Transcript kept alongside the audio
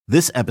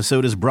This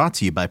episode is brought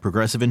to you by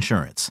Progressive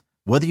Insurance.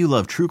 Whether you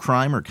love true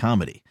crime or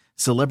comedy,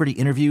 celebrity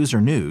interviews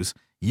or news,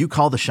 you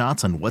call the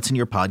shots on what's in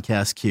your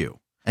podcast queue.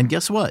 And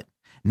guess what?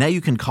 Now you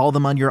can call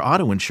them on your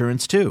auto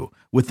insurance too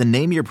with the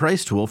Name Your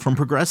Price tool from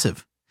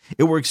Progressive.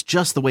 It works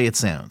just the way it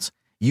sounds.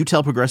 You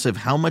tell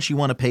Progressive how much you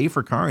want to pay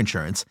for car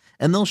insurance,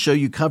 and they'll show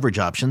you coverage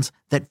options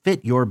that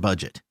fit your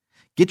budget.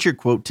 Get your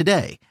quote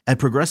today at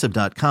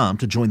Progressive.com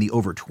to join the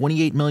over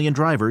 28 million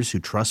drivers who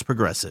trust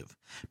Progressive.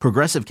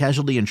 Progressive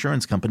Casualty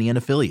Insurance Company and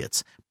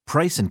Affiliates.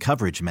 Price and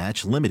coverage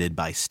match limited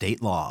by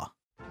state law.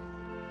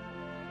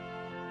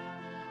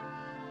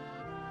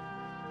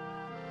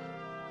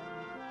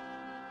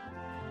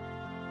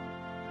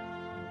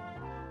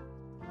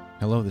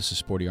 Hello, this is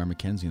Sporty R,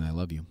 McKenzie, and I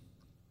love you.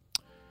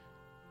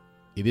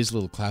 It is a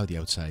little cloudy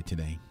outside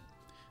today,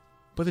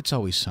 but it's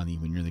always sunny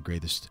when you're in the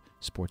greatest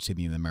sports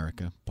city in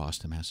America,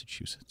 Boston,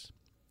 Massachusetts.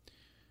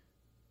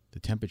 The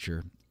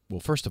temperature, well,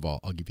 first of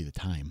all, I'll give you the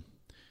time.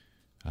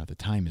 The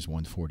time is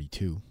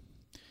 1:42.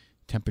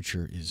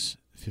 Temperature is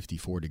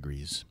 54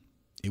 degrees.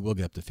 It will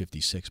get up to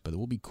 56, but it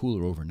will be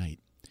cooler overnight.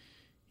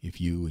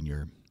 If you and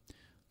your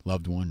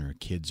loved one or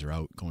kids are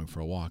out going for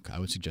a walk, I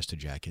would suggest a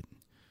jacket,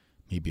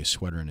 maybe a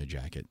sweater and a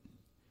jacket.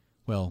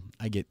 Well,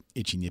 I get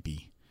itchy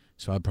nippy,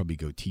 so I'd probably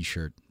go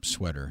t-shirt,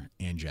 sweater,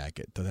 and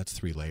jacket, though that's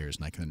 3 layers,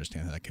 and I can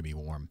understand how that could be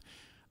warm.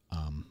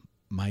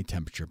 My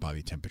temperature,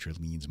 body temperature,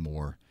 leans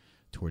more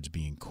towards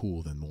being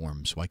cool than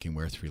warm, so I can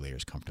wear 3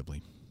 layers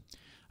comfortably.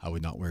 I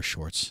would not wear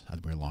shorts.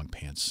 I'd wear long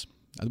pants.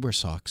 I'd wear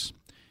socks.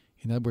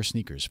 And I'd wear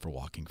sneakers for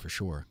walking for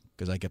sure,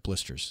 because I get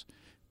blisters.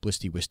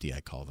 Blisty-wisty,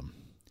 I call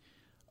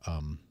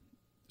them.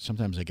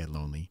 Sometimes I get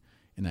lonely,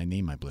 and I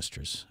name my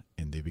blisters,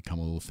 and they become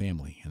a little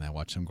family, and I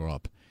watch them grow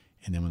up.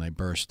 And then when I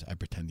burst, I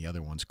pretend the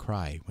other ones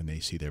cry when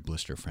they see their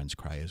blister friends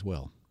cry as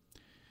well.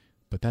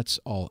 But that's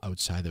all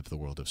outside of the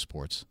world of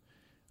sports.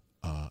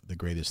 The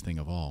greatest thing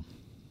of all.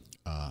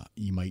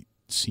 You might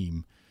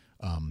seem,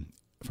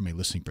 from a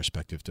listening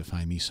perspective, to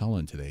find me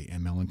sullen today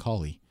and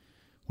melancholy.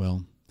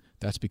 Well,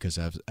 that's because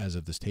as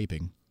of this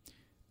taping,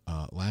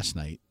 last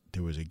night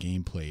there was a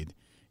game played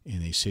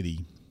in a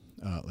city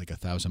like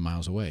 1,000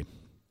 miles away.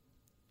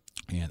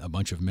 And a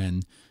bunch of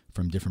men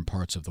from different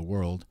parts of the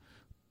world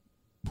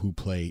who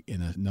play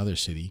in another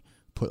city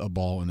put a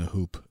ball in a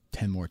hoop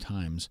 10 more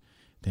times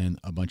than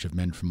a bunch of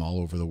men from all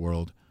over the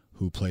world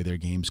who play their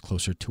games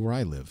closer to where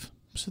I live.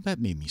 So that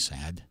made me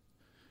sad.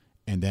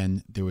 And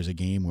then there was a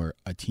game where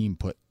a team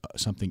put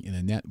something in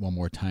a net one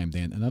more time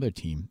than another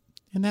team,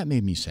 and that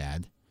made me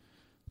sad.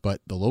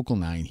 But the local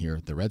 9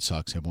 here, the Red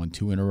Sox, have won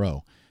 2 in a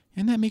row,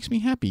 and that makes me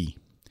happy.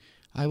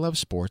 I love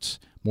sports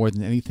more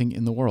than anything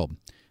in the world.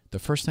 The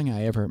first thing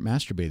I ever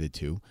masturbated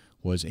to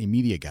was a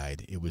media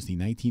guide. It was the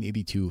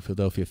 1982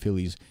 Philadelphia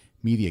Phillies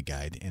media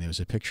guide, and it was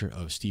a picture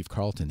of Steve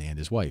Carlton and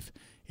his wife.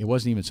 It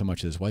wasn't even so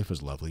much that his wife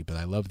was lovely, but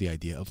I loved the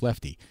idea of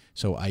lefty,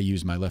 so I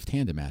used my left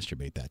hand to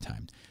masturbate that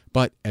time.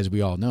 But as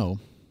we all know,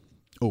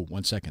 oh,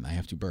 1 second, I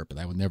have to burp, but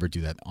I would never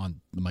do that on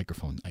the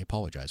microphone. I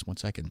apologize. 1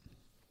 second.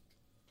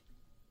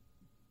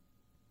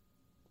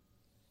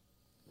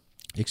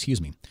 Excuse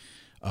me.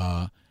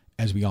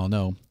 As we all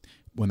know,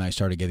 when I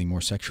started getting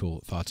more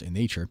sexual thoughts in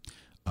nature,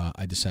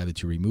 I decided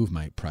to remove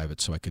my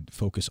private so I could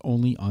focus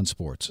only on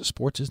sports.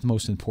 Sports is the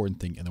most important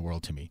thing in the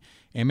world to me.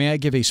 And may I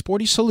give a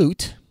sporty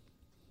salute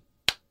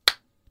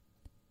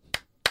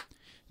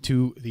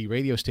to the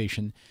radio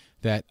station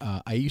that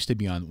I used to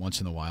be on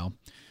once in a while.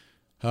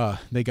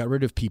 They got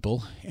rid of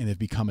people and have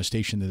become a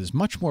station that is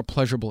much more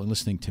pleasurable in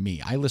listening to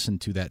me. I listen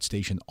to that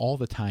station all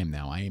the time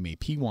now. I am a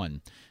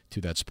P1 to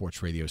that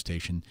sports radio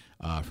station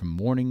from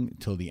morning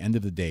till the end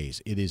of the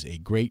days. It is a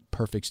great,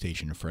 perfect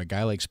station. For a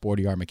guy like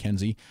Sporty R.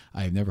 McKenzie,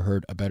 I have never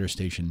heard a better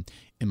station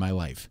in my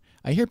life.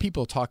 I hear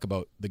people talk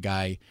about the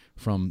guy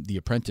from The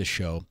Apprentice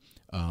show,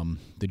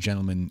 the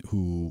gentleman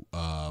who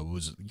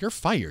was, you're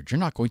fired. You're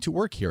not going to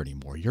work here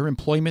anymore. Your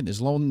employment is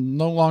no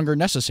longer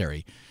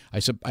necessary.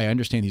 I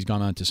understand he's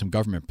gone on to some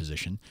government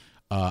position.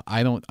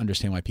 I don't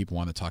understand why people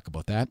want to talk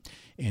about that.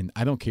 And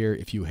I don't care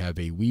if you have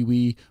a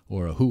wee-wee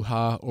or a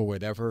hoo-ha or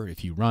whatever,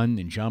 if you run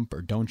and jump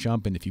or don't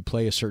jump, and if you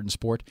play a certain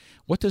sport.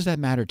 What does that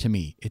matter to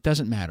me? It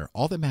doesn't matter.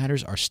 All that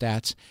matters are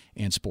stats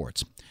and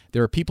sports.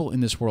 There are people in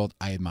this world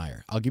I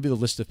admire. I'll give you the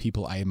list of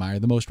people I admire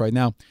the most right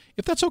now,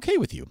 if that's okay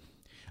with you.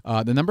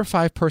 The number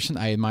 5 person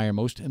I admire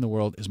most in the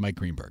world is Mike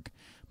Greenberg.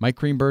 Mike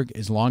Greenberg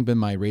has long been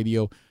my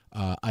radio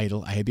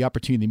idol. I had the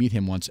opportunity to meet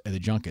him once at a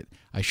junket.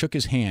 I shook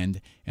his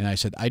hand and I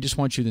said, I just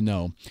want you to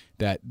know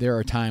that there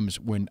are times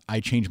when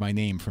I change my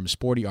name from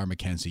Sporty R.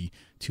 McKenzie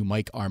to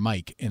Mike R.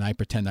 Mike, and I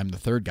pretend I'm the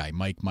third guy,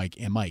 Mike,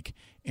 and Mike,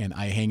 and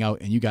I hang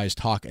out and you guys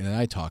talk and then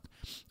I talk.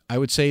 I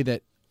would say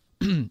that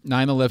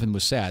 9/11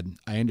 was sad.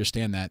 I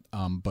understand that,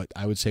 but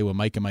I would say when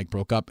Mike and Mike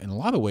broke up, in a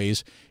lot of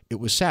ways, it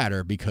was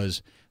sadder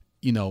because,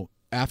 you know,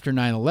 after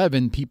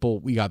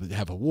 9/11, we got to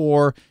have a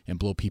war and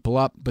blow people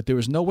up, but there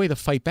was no way to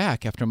fight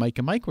back after Mike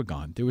and Mike were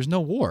gone. There was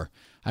no war.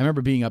 I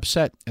remember being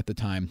upset at the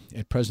time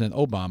at President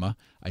Obama,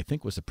 I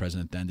think was the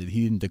president then, that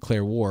he didn't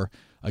declare war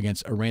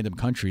against a random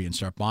country and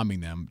start bombing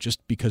them just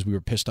because we were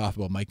pissed off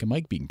about Mike and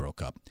Mike being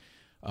broke up.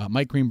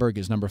 Mike Greenberg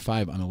is number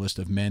 5 on the list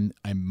of men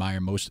I admire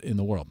most in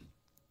the world.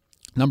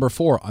 Number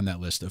 4 on that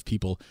list of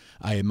people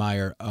I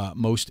admire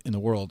most in the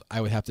world,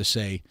 I would have to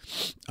say,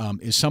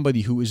 is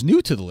somebody who is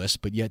new to the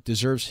list but yet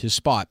deserves his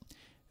spot.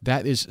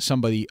 That is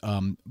somebody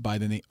by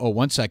the name... Oh,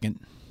 1 second.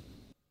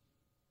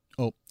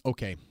 Oh,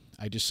 okay.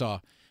 I just saw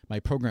my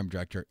program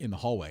director in the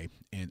hallway,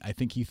 and I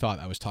think he thought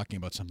I was talking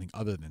about something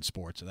other than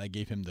sports, and I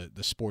gave him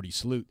the sporty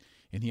salute,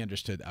 and he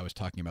understood I was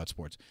talking about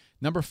sports.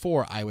 Number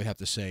 4, I would have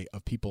to say,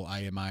 of people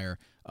I admire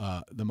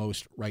the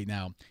most right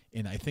now,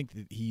 and I think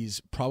that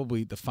he's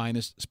probably the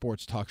finest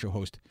sports talk show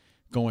host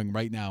going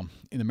right now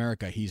in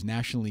America. He's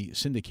nationally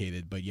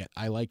syndicated, but yet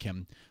I like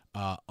him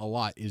a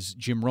lot, is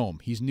Jim Rome.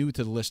 He's new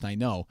to the list, I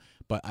know,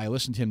 but I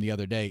listened to him the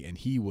other day, and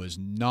he was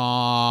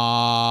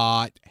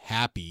not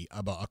happy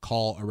about a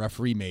call a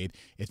referee made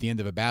at the end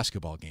of a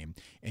basketball game.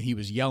 And he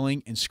was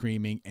yelling and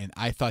screaming, and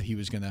I thought he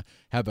was going to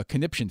have a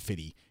conniption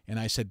fitty. And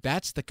I said,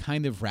 that's the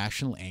kind of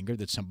rational anger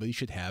that somebody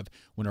should have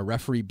when a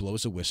referee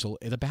blows a whistle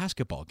at a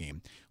basketball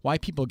game. Why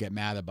people get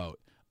mad about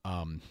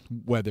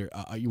whether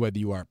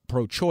you are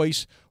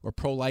pro-choice or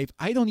pro-life,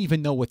 I don't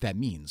even know what that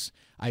means.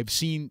 I've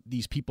seen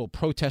these people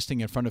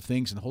protesting in front of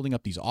things and holding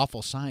up these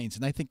awful signs,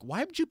 and I think,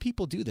 why would you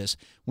people do this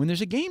when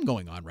there's a game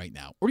going on right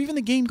now, or even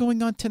a game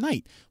going on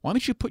tonight? Why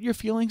don't you put your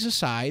feelings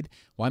aside?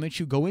 Why don't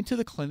you go into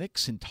the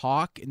clinics and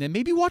talk, and then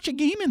maybe watch a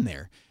game in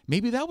there?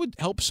 Maybe that would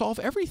help solve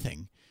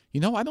everything. You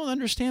know, I don't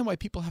understand why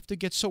people have to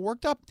get so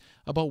worked up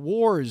about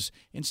wars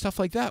and stuff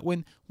like that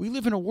when we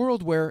live in a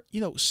world where, you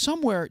know,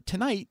 somewhere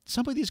tonight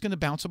somebody's going to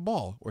bounce a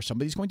ball or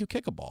somebody's going to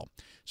kick a ball.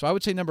 So I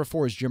would say number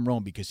 4 is Jim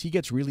Rome because he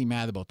gets really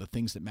mad about the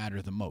things that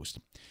matter the most.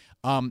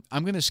 I'm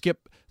going to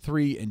skip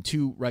 3 and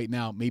 2 right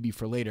now, maybe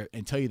for later,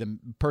 and tell you the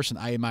person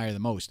I admire the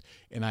most.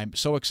 And I'm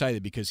so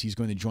excited because he's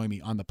going to join me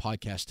on the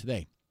podcast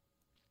today.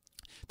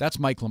 That's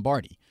Mike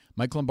Lombardi.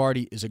 Mike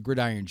Lombardi is a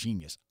gridiron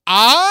genius.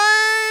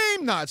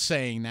 I'm not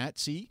saying that.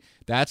 See,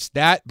 that's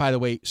that, by the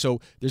way. So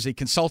there's a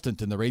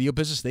consultant in the radio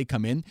business. They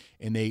come in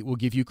and they will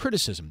give you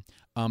criticism.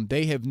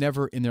 They have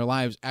never in their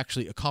lives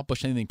actually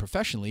accomplished anything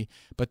professionally,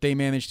 but they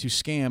manage to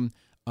scam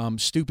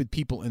stupid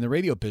people in the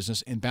radio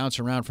business and bounce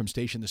around from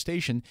station to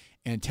station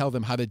and tell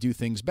them how to do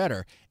things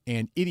better.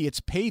 And idiots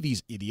pay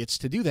these idiots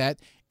to do that,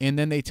 and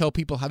then they tell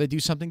people how to do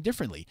something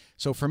differently.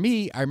 So for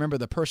me, I remember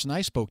the person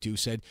I spoke to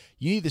said,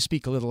 you need to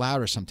speak a little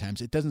louder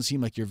sometimes. It doesn't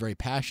seem like you're very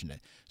passionate.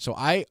 So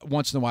I,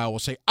 once in a while, will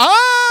say,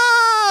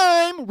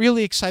 I'm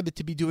really excited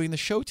to be doing the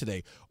show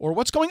today, or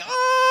what's going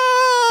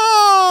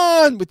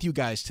on with you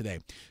guys today.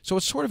 So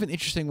it's sort of an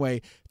interesting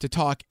way to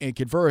talk and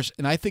converse,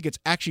 and I think it's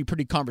actually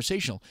pretty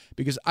conversational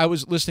because I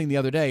was listening the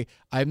other day.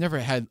 I've never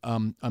had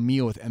a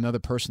meal with another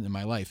person in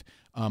my life.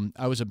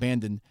 I was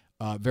abandoned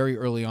very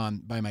early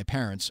on by my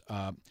parents.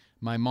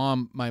 My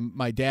mom,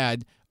 my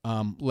dad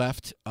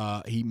left.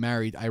 He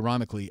married,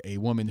 ironically, a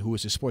woman who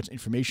was a sports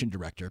information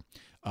director,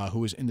 who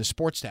was in the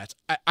sports stats.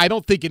 I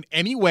don't think in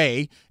any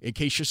way, in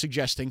case you're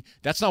suggesting,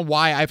 that's not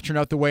why I've turned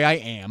out the way I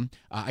am.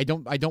 I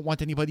don't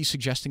want anybody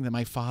suggesting that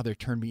my father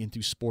turned me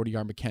into Sporty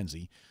R.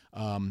 McKenzie.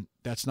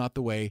 That's not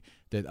the way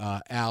that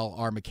Al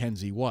R.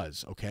 McKenzie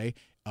was, okay?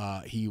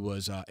 He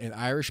was an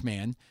Irish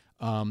man,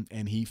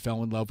 and he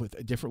fell in love with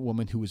a different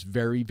woman who was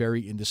very,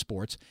 very into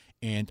sports.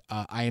 And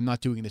I am not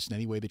doing this in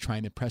any way to try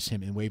and impress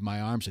him and wave my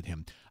arms at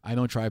him. I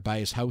don't drive by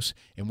his house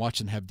and watch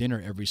them have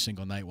dinner every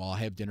single night while I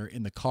have dinner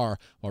in the car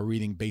while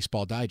reading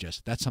Baseball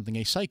Digest. That's something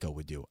a psycho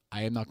would do.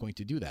 I am not going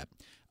to do that.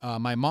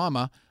 My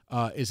mama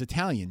is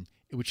Italian,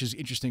 which is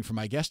interesting for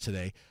my guest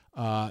today.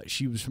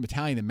 She was from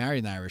Italian and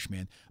married an Irish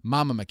man,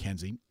 Mama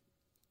McKenzie,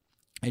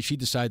 and she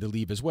decided to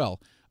leave as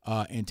well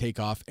and take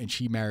off. And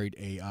she married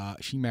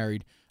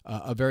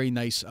a very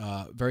nice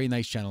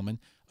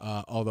gentleman.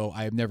 Although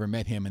I have never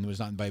met him and was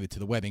not invited to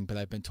the wedding, but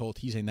I've been told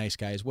he's a nice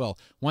guy as well.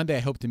 One day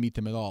I hope to meet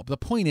them at all. But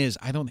the point is,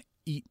 I don't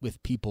eat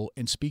with people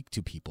and speak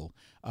to people.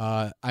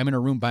 I'm in a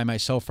room by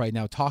myself right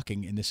now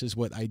talking, and this is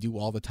what I do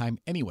all the time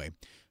anyway.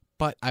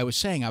 But I was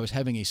saying I was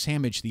having a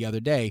sandwich the other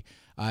day.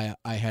 I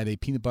had a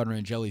peanut butter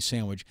and jelly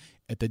sandwich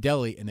at the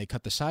deli, and they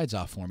cut the sides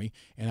off for me.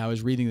 And I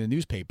was reading the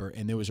newspaper,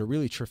 and there was a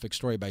really terrific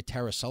story by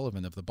Tara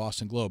Sullivan of the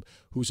Boston Globe,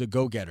 who's a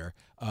go-getter.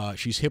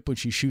 She's hip when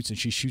she shoots, and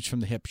she shoots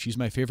from the hip. She's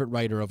my favorite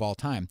writer of all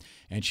time.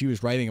 And she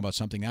was writing about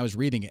something. I was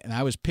reading it, and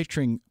I was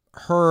picturing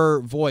her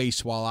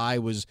voice while I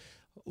was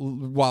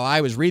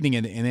reading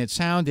it, and it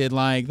sounded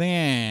like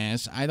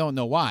this. I don't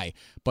know why,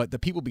 but the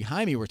people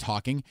behind me were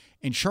talking,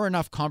 and sure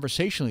enough,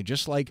 conversationally,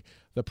 just like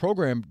the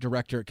program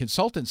director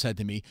consultant said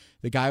to me,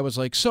 the guy was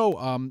like, so,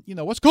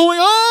 what's going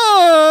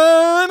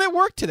on at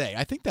work today?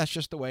 I think that's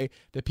just the way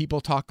that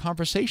people talk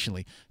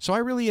conversationally. So I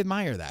really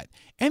admire that.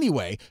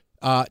 Anyway,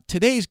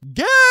 today's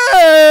guest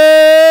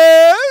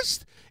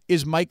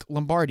is Mike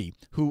Lombardi,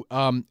 who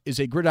is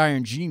a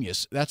gridiron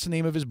genius. That's the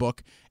name of his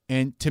book.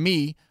 And to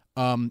me,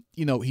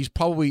 he's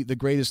probably the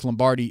greatest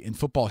Lombardi in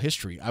football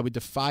history. I would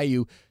defy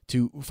you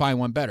to find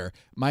one better.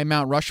 My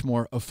Mount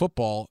Rushmore of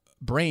football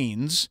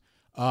brains,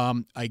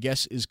 I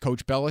guess, is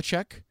Coach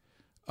Belichick,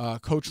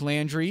 Coach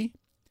Landry.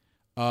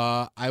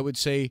 I would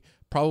say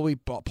probably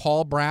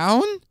Paul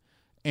Brown,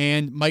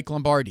 and Mike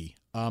Lombardi.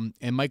 And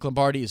Mike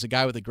Lombardi is a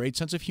guy with a great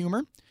sense of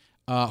humor.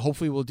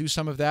 Hopefully we'll do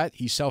some of that.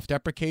 He's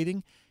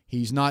self-deprecating.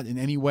 He's not in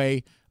any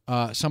way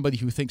somebody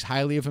who thinks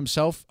highly of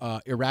himself,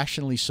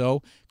 irrationally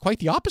so. Quite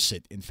the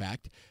opposite, in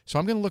fact. So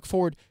I'm going to look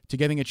forward to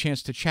getting a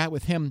chance to chat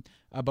with him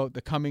about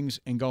the comings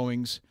and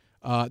goings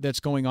that's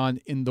going on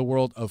in the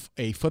world of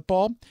A,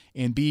 football,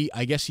 and B,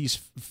 I guess he's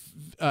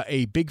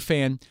a big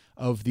fan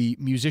of the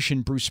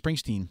musician Bruce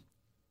Springsteen,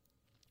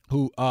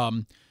 who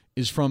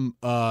is from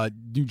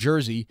New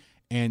Jersey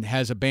and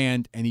has a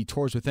band, and he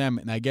tours with them.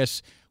 And I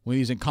guess when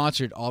he's in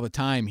concert all the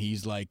time,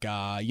 he's like,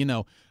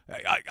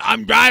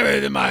 I'm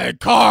driving in my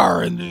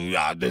car, and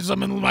there's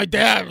something with my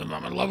dad, and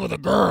I'm in love with a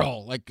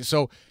girl.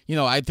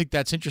 I think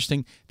that's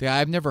interesting.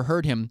 I've never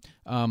heard him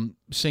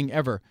sing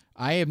ever.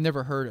 I have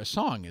never heard a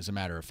song, as a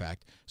matter of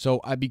fact. So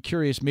I'd be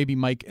curious. Maybe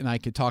Mike and I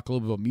could talk a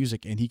little bit about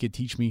music, and he could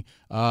teach me.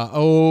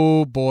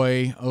 Oh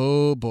boy.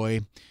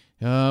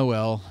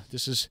 Well,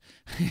 this is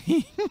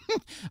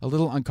a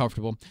little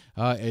uncomfortable.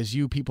 As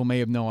you people may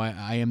have known,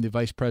 I am the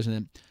vice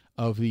president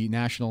of the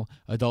National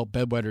Adult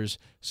Bedwetters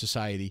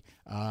Society,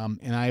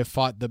 and I have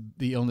fought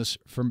the illness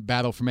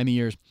battle for many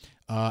years,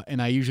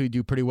 and I usually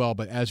do pretty well.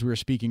 But as we're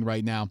speaking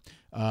right now,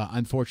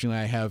 unfortunately,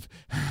 I have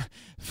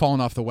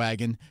fallen off the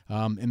wagon,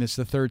 and it's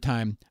the third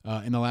time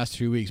in the last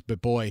 3 weeks.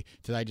 But boy,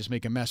 did I just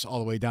make a mess all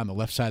the way down the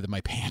left side of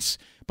my pants.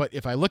 But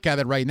if I look at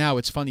it right now,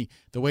 it's funny.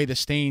 The way the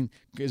stain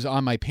is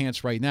on my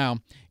pants right now,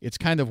 it's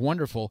kind of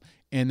wonderful,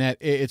 in that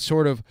it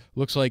sort of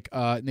looks like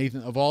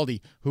Nathan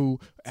Eovaldi, who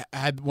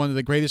had one of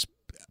the greatest.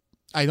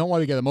 I don't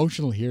want to get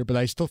emotional here, but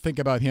I still think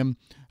about him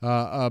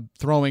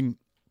throwing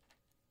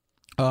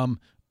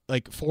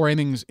like 4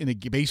 innings in a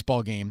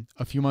baseball game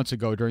a few months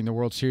ago during the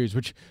World Series,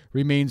 which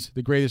remains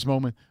the greatest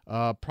moment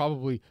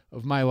probably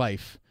of my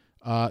life.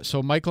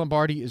 So Mike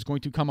Lombardi is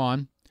going to come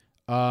on,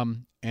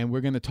 and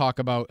we're going to talk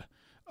about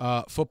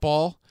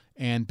football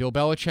and Bill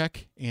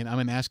Belichick, and I'm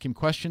going to ask him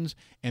questions,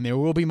 and there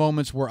will be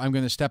moments where I'm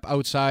going to step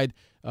outside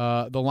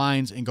the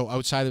lines and go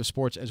outside of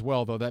sports as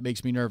well, though that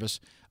makes me nervous.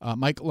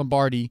 Mike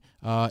Lombardi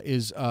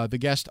is the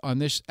guest on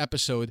this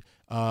episode,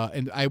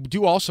 and I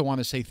do also want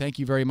to say thank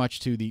you very much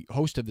to the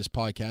host of this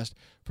podcast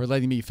for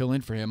letting me fill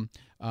in for him.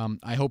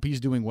 I hope he's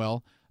doing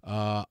well,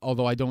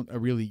 although I don't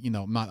really,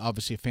 I'm not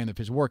obviously a fan of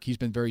his work. He's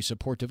been very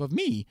supportive of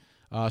me.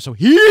 So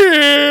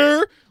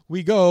here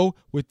we go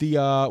with the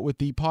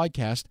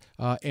podcast,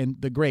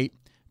 and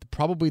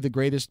probably the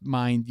greatest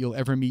mind you'll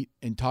ever meet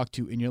and talk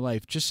to in your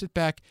life. Just sit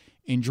back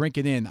and drink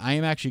it in. I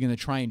am actually going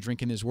to try and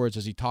drink in his words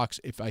as he talks.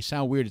 If I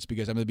sound weird, it's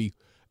because I'm going to be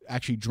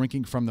actually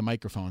drinking from the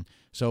microphone.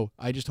 So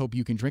I just hope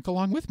you can drink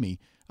along with me.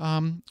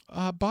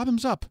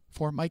 Bottoms up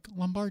for Mike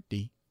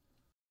Lombardi.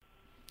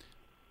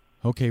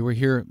 Okay, we're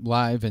here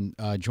live, and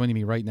joining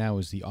me right now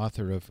is the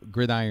author of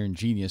Gridiron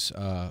Genius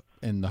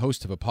and the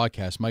host of a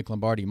podcast, Mike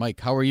Lombardi.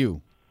 Mike, how are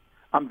you?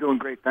 I'm doing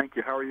great, thank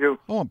you. How are you?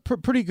 Oh, I'm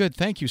pretty good.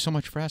 Thank you so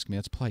much for asking me.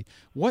 That's polite.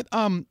 What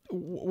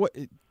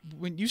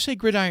when you say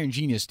Gridiron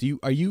Genius,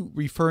 are you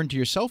referring to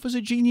yourself as a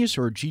genius,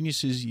 or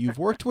geniuses you've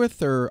worked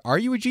with, or are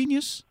you a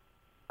genius?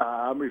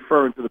 I'm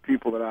referring to the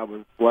people that I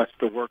was blessed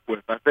to work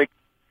with. I think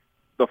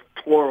the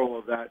plural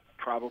of that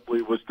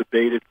probably was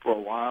debated for a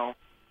while,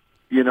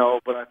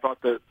 but I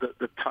thought the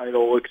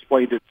title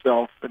explained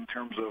itself in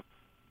terms of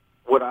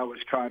what I was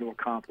trying to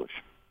accomplish.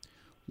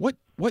 What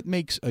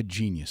makes a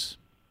genius?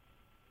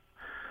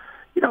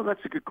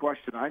 That's a good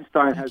question.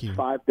 Einstein has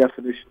 5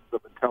 definitions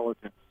of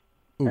intelligence.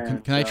 Ooh,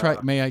 can I try?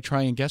 May I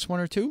try and guess one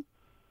or two?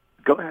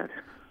 Go ahead.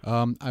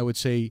 I would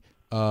say,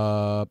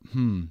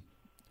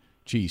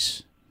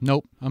 geez,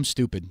 nope, I'm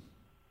stupid.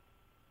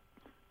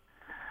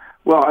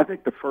 Well, I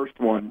think the first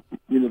one,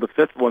 the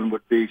 5th one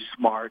would be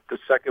smart. The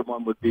 2nd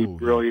one would be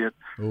brilliant.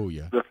 Yeah. Oh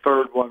yeah. The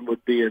 3rd one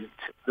would be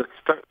the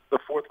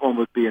 4th one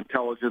would be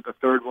intelligent. The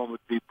 3rd one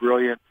would be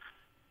brilliant.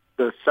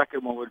 The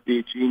 2nd one would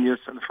be genius,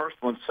 and the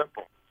 1st one's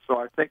simple. So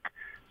I think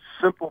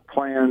simple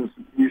plans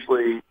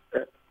usually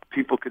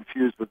people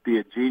confuse with be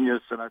a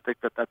genius, and I think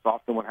that's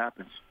often what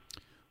happens.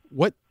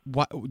 What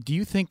do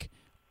you think?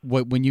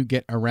 When you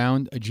get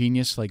around a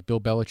genius like Bill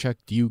Belichick,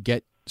 do you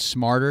get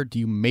smarter? Do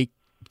you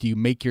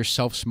make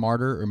yourself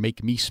smarter, or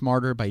make me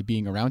smarter by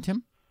being around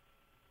him?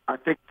 I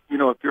think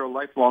if you're a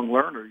lifelong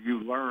learner,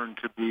 you learn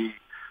to be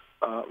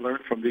learn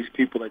from these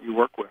people that you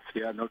work with.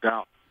 Yeah, no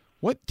doubt.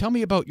 Tell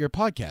me about your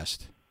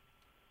podcast.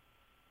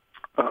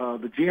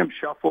 The GM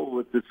Shuffle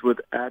with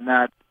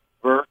Adnat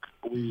Burke.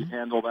 We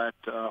handle that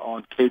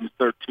on Cadence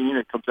 13.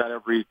 It comes out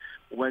every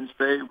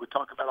Wednesday. We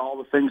talk about all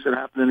the things that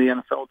happen in the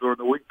NFL during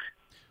the week.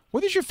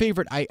 What is your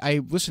favorite?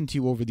 I listened to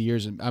you over the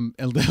years, and I'm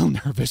a little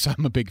nervous.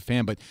 I'm a big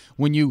fan, but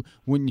when you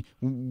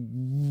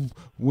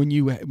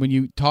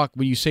talk,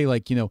 when you say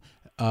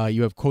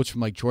you have quotes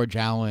from like George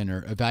Allen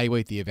or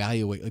evaluate.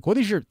 Like, what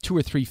is your 2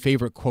 or 3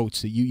 favorite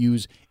quotes that you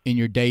use in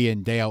your day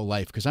in, day out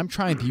life? Because I'm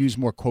trying to use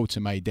more quotes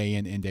in my day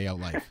in and day out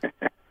life.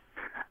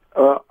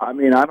 I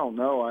don't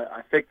know.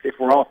 I think if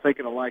we're all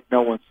thinking alike,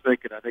 no one's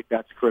thinking. I think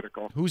that's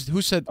critical. Who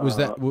said was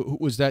that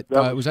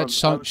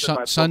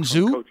Sun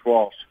Tzu? Coach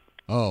Walsh.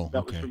 Oh, that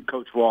okay. was from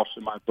Coach Walsh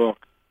in my book.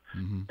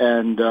 Mm-hmm.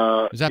 And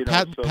is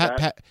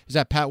that is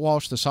that Pat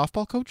Walsh, the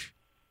softball coach?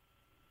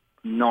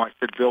 No, I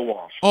said Bill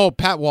Walsh. Oh,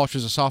 Pat Walsh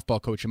was a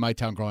softball coach in my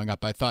town growing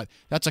up. I thought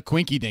that's a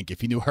quinky dink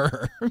if you knew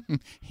her.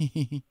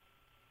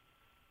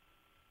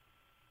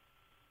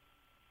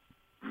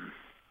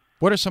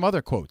 What are some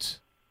other quotes?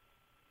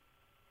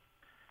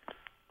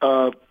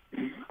 I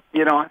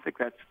think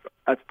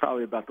that's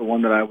probably about the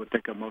one that I would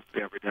think of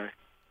mostly every day.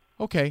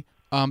 Okay.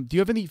 Do you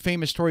have any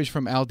famous stories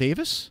from Al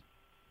Davis?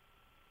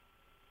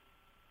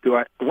 Do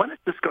I? When is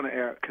this going to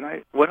air?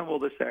 When will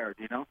this air?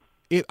 Do you know?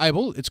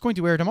 It's going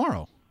to air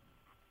tomorrow.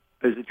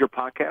 Is it your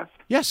podcast?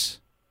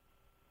 Yes.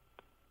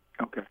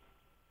 Okay.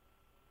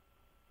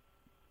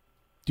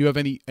 Do you have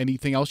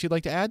anything else you'd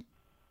like to add?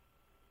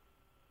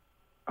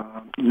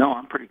 No,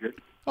 I'm pretty good.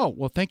 Oh,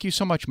 well, thank you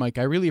so much, Mike.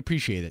 I really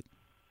appreciate it.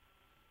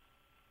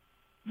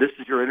 This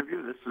is your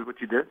interview? This is what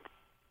you did?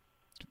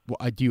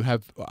 Well, do you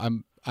have?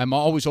 I'm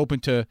always open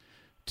to.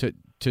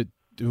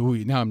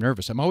 Now I'm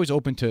nervous. I'm always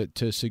open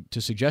to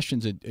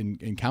suggestions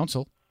and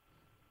counsel.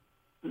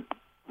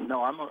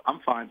 No, I'm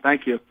fine.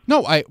 Thank you.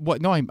 No,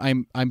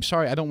 I'm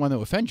sorry. I don't want to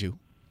offend you.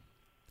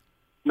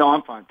 No,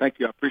 I'm fine. Thank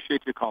you. I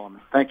appreciate you calling me.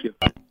 Thank you.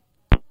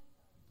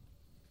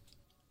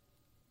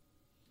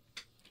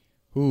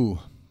 Ooh,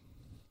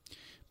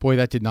 boy,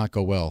 that did not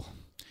go well.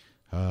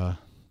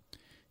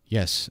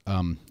 Yes.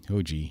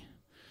 Oh, gee.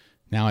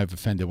 Now I've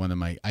offended one of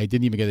my... I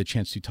didn't even get a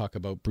chance to talk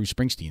about Bruce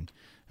Springsteen.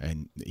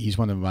 And he's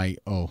one of my...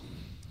 Oh,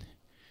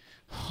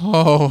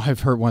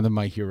 I've hurt one of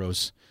my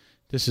heroes.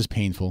 This is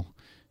painful.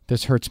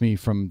 This hurts me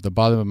from the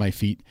bottom of my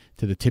feet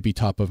to the tippy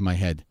top of my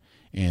head.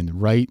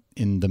 And right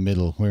in the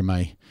middle where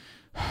my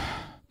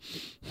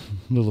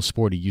little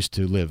Sporty used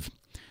to live.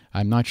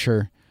 I'm not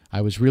sure... I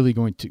was really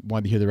want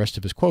to hear the rest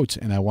of his quotes,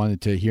 and I wanted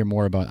to hear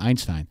more about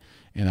Einstein,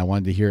 and I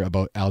wanted to hear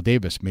about Al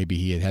Davis. Maybe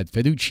he had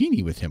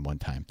fettuccine with him one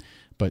time.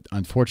 But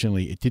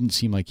unfortunately, it didn't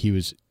seem like he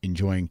was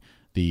enjoying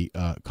the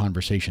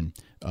conversation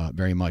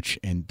very much.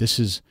 And this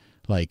is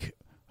like,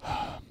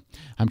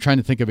 I'm trying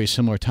to think of a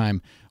similar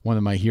time one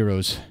of my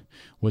heroes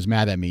was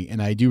mad at me.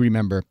 And I do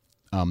remember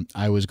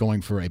I was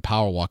going for a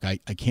power walk. I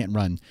can't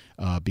run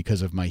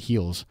because of my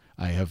heels.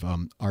 I have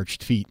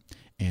arched feet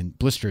and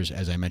blisters,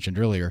 as I mentioned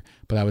earlier.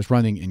 But I was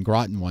running in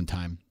Groton one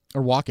time,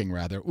 or walking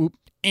rather.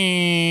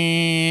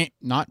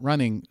 Not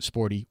running,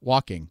 Sporty,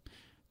 walking.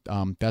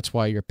 That's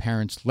why your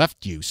parents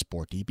left you,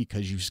 Sporty,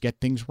 because you get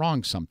things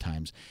wrong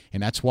sometimes.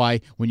 And that's why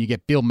when you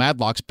get Bill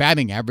Madlock's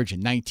batting average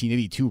in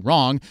 1982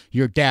 wrong,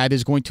 your dad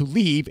is going to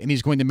leave and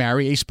he's going to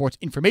marry a sports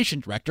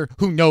information director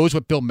who knows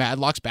what Bill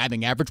Madlock's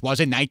batting average was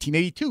in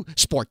 1982.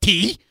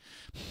 Sporty!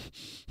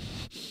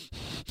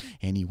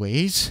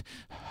 Anyways...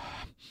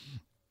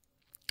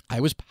 I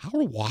was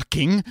power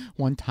walking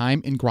one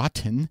time in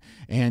Groton,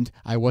 and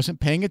I wasn't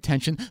paying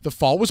attention. The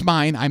fall was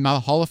mine. I'm not a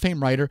Hall of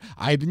Fame writer.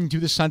 I didn't do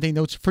the Sunday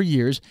notes for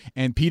years.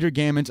 And Peter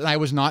Gammons, and I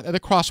was not at a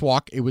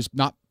crosswalk. It was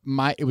not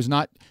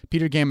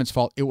Peter Gammons'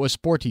 fault. It was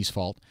Sporty's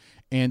fault.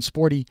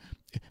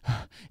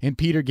 And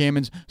Peter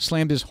Gammons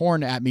slammed his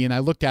horn at me, and I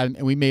looked at him,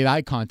 and we made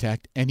eye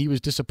contact, and he was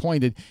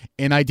disappointed.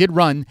 And I did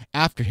run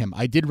after him.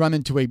 I did run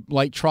into a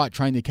light trot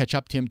trying to catch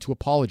up to him to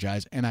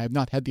apologize, and I have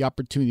not had the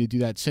opportunity to do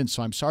that since.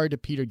 So I'm sorry to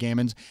Peter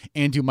Gammons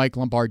and to Mike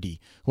Lombardi,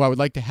 who I would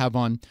like to have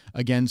on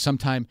again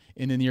sometime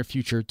in the near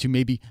future to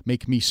maybe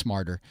make me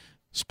smarter.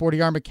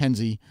 Sporty R.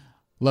 McKenzie,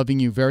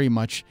 loving you very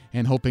much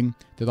and hoping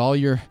that all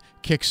your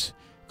kicks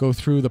go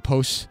through the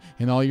posts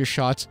and all your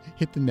shots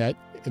hit the net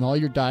and all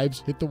your dives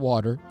hit the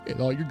water and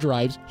all your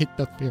drives hit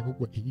the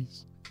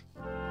fairways.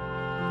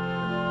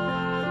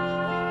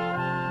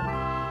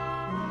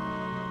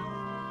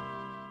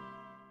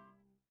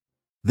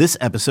 This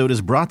episode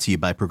is brought to you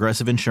by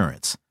Progressive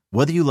Insurance.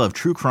 Whether you love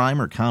true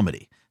crime or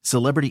comedy,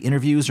 celebrity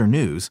interviews or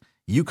news,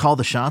 you call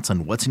the shots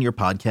on what's in your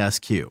podcast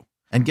queue.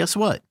 And guess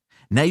what?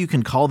 Now you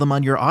can call them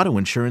on your auto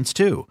insurance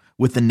too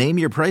with the Name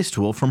Your Price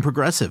tool from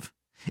Progressive.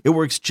 It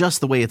works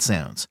just the way it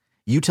sounds.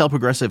 You tell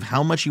Progressive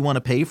how much you want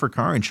to pay for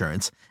car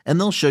insurance, and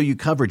they'll show you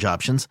coverage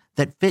options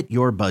that fit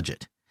your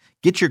budget.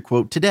 Get your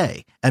quote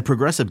today at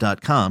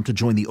Progressive.com to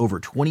join the over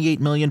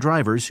 28 million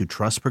drivers who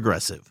trust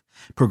Progressive.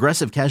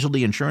 Progressive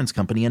Casualty Insurance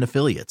Company and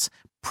Affiliates.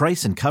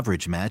 Price and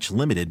coverage match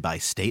limited by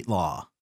state law.